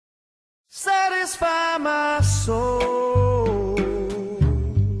satisfy my soul.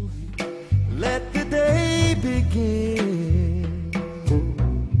 Let the day begin.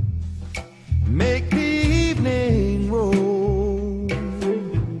 Make the evening roll.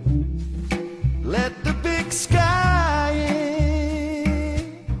 Let the big sky in.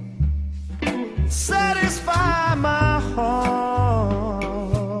 Satisfy my heart.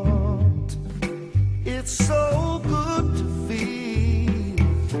 It's so good to feel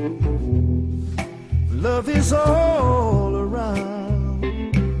love is all around,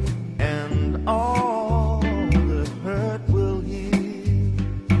 and all the hurt will heal.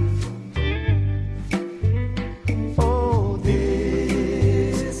 Oh,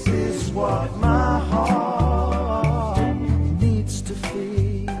 this is what my heart needs to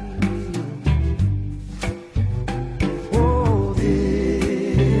feel. Oh,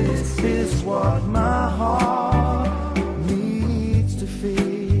 this is what my heart needs to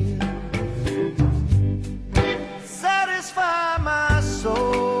feel. Satisfy my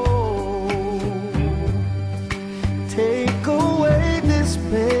soul. Take away this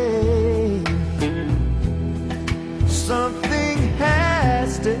pain. Something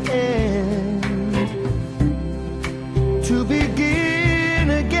has to end to begin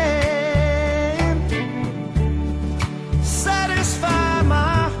again. Satisfy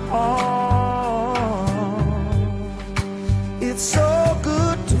my heart. It's so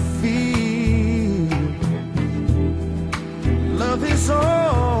good to feel love is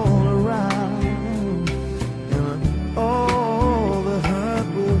all around, and all the hurt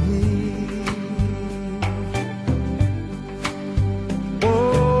will heal.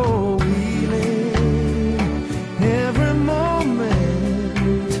 Oh, healing every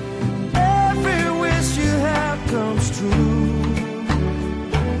moment, every wish you have comes true.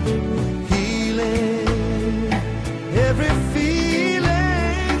 Healing every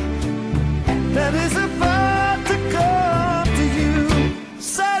feeling that is about to come to you.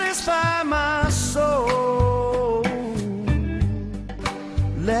 Satisfy my soul.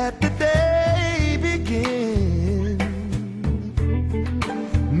 Let the day begin.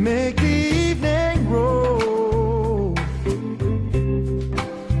 Make the evening roll.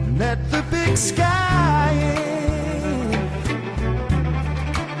 Let the big sky in.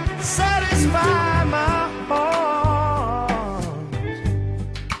 Satisfy my heart.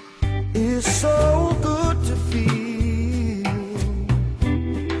 It's so